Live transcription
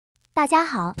大家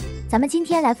好，咱们今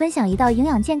天来分享一道营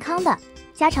养健康的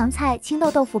家常菜——青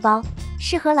豆豆腐包，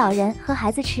适合老人和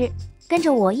孩子吃。跟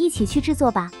着我一起去制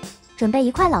作吧。准备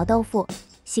1块老豆腐，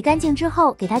洗干净之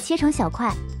后给它切成小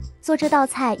块。做这道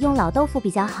菜用老豆腐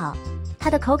比较好，它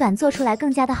的口感做出来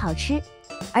更加的好吃。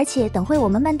而且等会我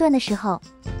们焖炖的时候，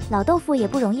老豆腐也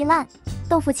不容易烂。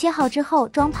豆腐切好之后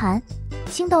装盘，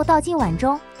青豆倒进碗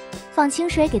中，放清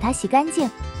水给它洗干净。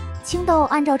青豆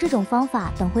按照这种方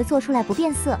法，等会做出来不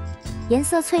变色，颜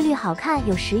色翠绿好看，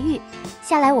有食欲。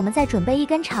下来我们再准备1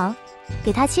根肠，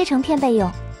给它切成片备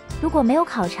用。如果没有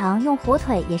烤肠，用火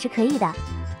腿也是可以的，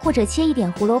或者切一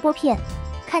点胡萝卜片，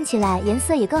看起来颜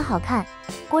色也更好看。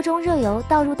锅中热油，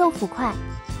倒入豆腐块，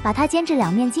把它煎至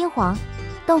两面金黄。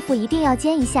豆腐一定要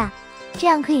煎一下，这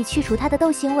样可以去除它的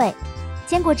豆腥味。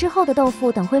煎过之后的豆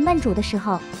腐，等会焖煮的时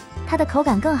候，它的口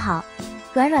感更好，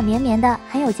软软绵绵的，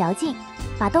很有嚼劲。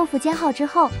把豆腐煎好之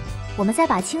后，我们再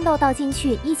把青豆倒进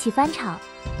去一起翻炒。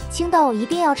青豆一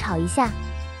定要炒一下，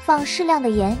放适量的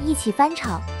盐一起翻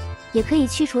炒，也可以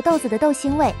去除豆子的豆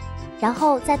腥味。然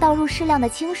后再倒入适量的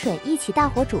清水，一起大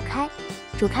火煮开。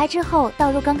煮开之后，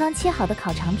倒入刚刚切好的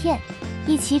烤肠片，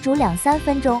一起煮2-3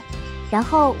分钟。然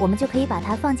后我们就可以把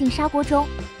它放进砂锅中，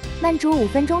焖煮5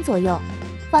分钟左右。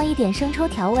放一点生抽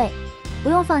调味，不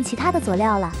用放其他的佐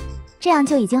料了，这样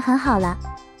就已经很好了。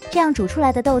这样煮出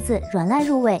来的豆子软烂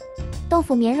入味，豆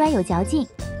腐绵软有嚼劲，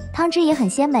汤汁也很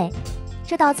鲜美。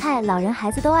这道菜老人孩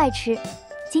子都爱吃。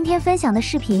今天分享的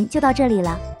视频就到这里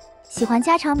了，喜欢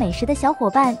家常美食的小伙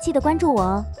伴记得关注我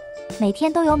哦，每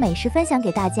天都有美食分享给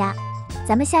大家。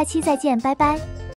咱们下期再见，拜拜。